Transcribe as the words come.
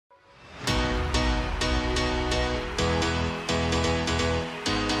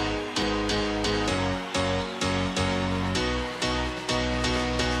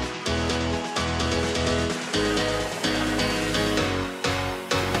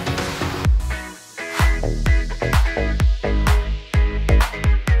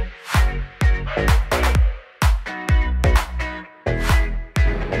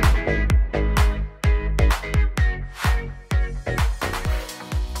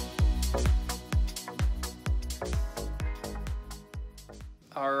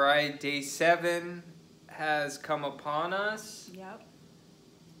All right, day 7 has come upon us. Yep.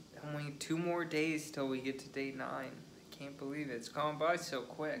 Only 2 more days till we get to day 9. I can't believe it. It's gone by so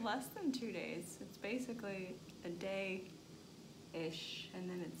quick. Less than 2 days. It's basically a day-ish, and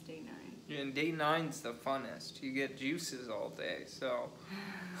then it's day 9. Yeah, and day 9's the funnest. You get juices all day, so.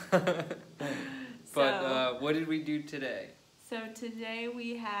 But what did we do today? So today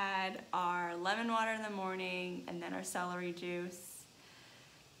we had our lemon water in the morning, and then our celery juice,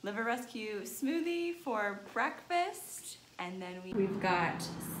 liver rescue smoothie for breakfast, and then we've got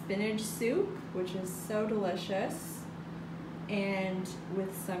spinach soup, which is so delicious, and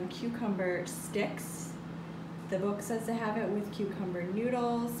with some cucumber sticks. The book says to have it with cucumber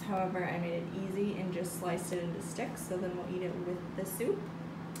noodles, however I made it easy and just sliced it into sticks, so then we'll eat it with the soup.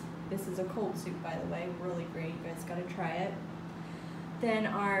 This is a cold soup, by the way, really great, you guys gotta try it. Then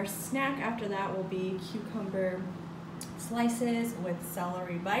our snack after that will be cucumber slices with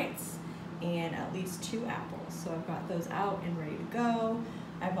celery bites and at least 2 apples. So I've got those out and ready to go.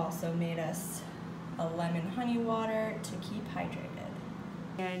 I've also made us a lemon honey water to keep hydrated.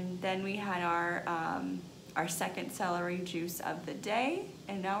 And then we had our second celery juice of the day,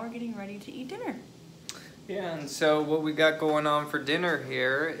 and now we're getting ready to eat dinner. Yeah, and so what we got going on for dinner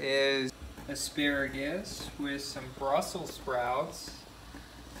here is asparagus with some Brussels sprouts.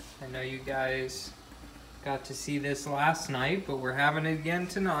 I know you guys got to see this last night, but we're having it again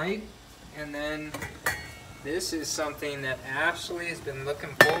tonight. And then this is something that Ashley has been looking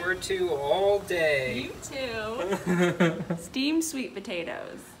forward to all day. You too. Steamed sweet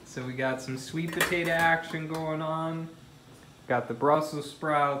potatoes. So we got some sweet potato action going on. Got the Brussels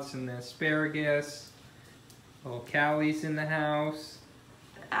sprouts and the asparagus. Little Callie's in the house.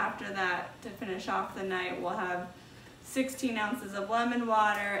 After that, to finish off the night, we'll have 16 ounces of lemon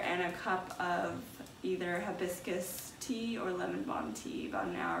water and a cup of either hibiscus tea or lemon balm tea about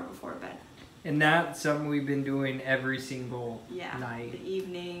an hour before bed. And that's something we've been doing every single night. The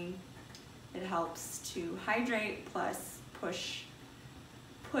evening. It helps to hydrate plus push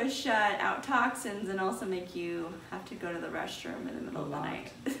out toxins and also make you have to go to the restroom in the middle of the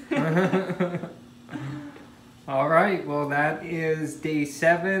night. All right, well that is day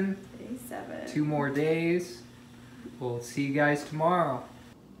 7. Day 7. 2 more days. We'll see you guys tomorrow.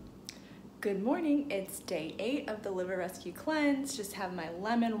 Good morning, it's day 8 of the Liver Rescue Cleanse. Just have my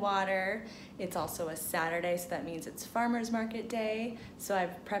lemon water. It's also a Saturday, so that means it's farmer's market day. So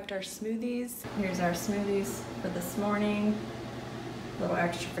I've prepped our smoothies. Here's our smoothies for this morning. A little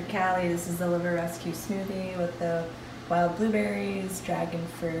extra for Callie. This is the Liver Rescue smoothie with the wild blueberries, dragon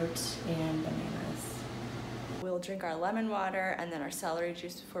fruit, and bananas. We'll drink our lemon water and then our celery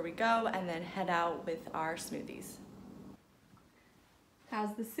juice before we go, and then head out with our smoothies.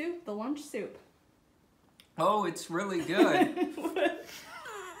 How's the soup? The lunch soup? Oh, it's really good.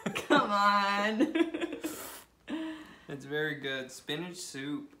 Come on. It's very good. Spinach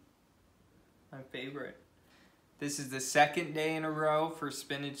soup. My favorite. This is the 2nd day in a row for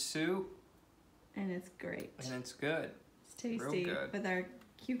spinach soup. And it's great. And it's good. It's tasty. Real good. With our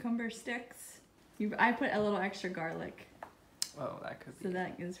cucumber sticks. I put a little extra garlic. Oh, that could be. So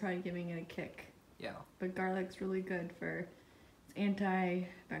that is probably giving it a kick. Yeah. But garlic's really good for, it's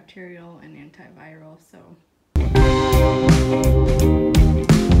antibacterial and antiviral, so.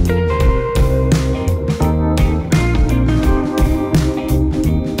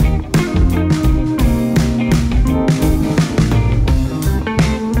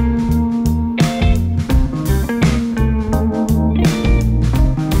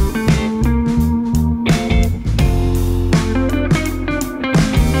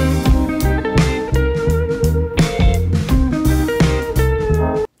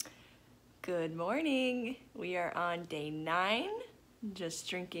 Good morning. We are on day 9, just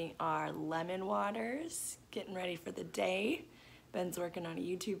drinking our lemon waters, getting ready for the day. Ben's working on a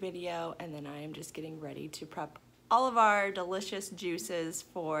YouTube video, and then I am just getting ready to prep all of our delicious juices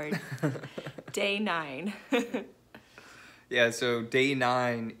for day 9. Yeah, so day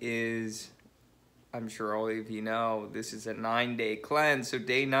 9 is, I'm sure all of you know, this is a 9-day cleanse, so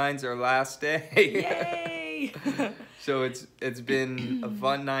day 9's our last day. Yay! So it's been a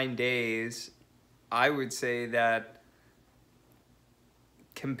fun 9 days. I would say that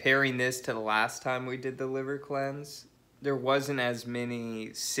comparing this to the last time we did the liver cleanse, there wasn't as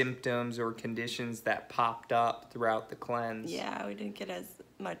many symptoms or conditions that popped up throughout the cleanse. Yeah, we didn't get as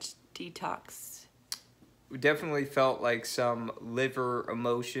much detox. We definitely felt like some liver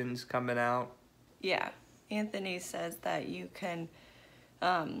emotions coming out. Yeah, Anthony says that you can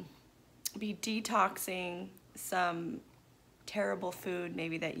be detoxing some terrible food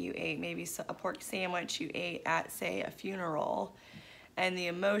maybe that you ate, maybe a pork sandwich you ate at, say, a funeral, and the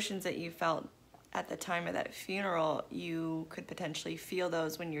emotions that you felt at the time of that funeral, you could potentially feel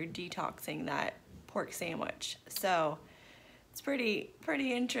those when you're detoxing that pork sandwich. So it's pretty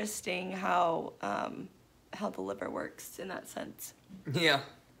interesting how the liver works in that sense.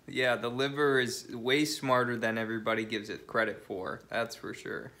 Yeah, the liver is way smarter than everybody gives it credit for. That's for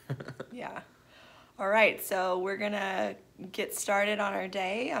sure. Yeah. All right, so we're gonna get started on our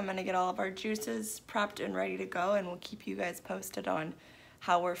day. I'm gonna get all of our juices prepped and ready to go, and we'll keep you guys posted on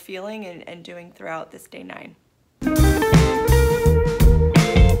how we're feeling and doing throughout this day 9.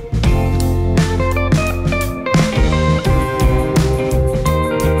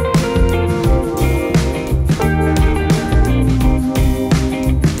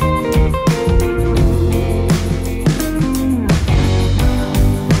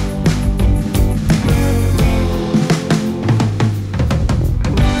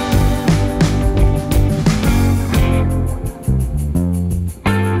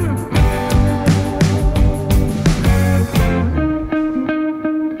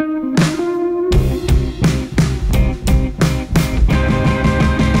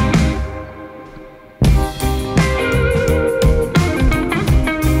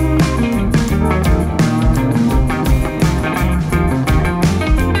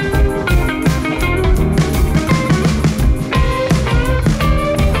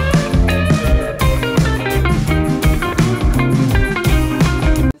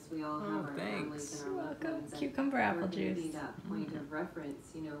 Cucumber apple juice. That point of reference,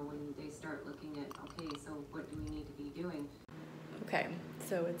 you know, when they start looking at, okay, so what do we need to be doing? Okay,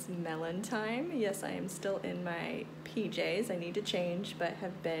 so it's melon time. Yes, I am still in my PJs. I need to change, but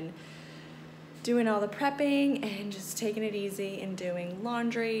have been doing all the prepping and just taking it easy and doing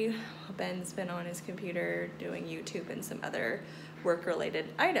laundry. Ben's been on his computer doing YouTube and some other work-related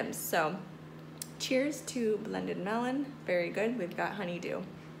items. So cheers to blended melon. Very good. We've got honeydew.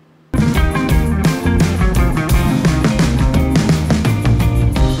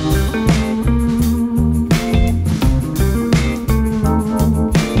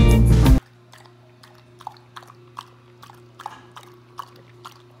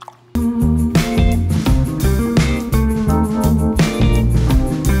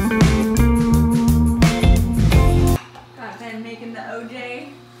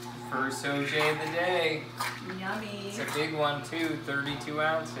 First OJ of the day. Yummy. It's a big one too, 32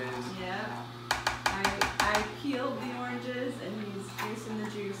 ounces. Yeah. I peeled the oranges and he's juicing the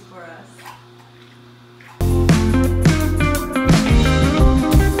juice for us.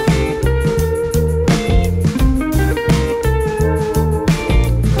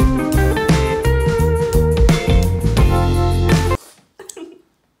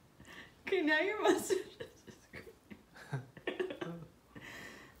 Okay, now your mustache is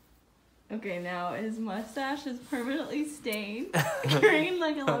Okay, now his mustache is permanently stained, green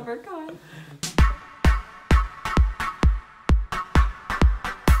like a leprechaun.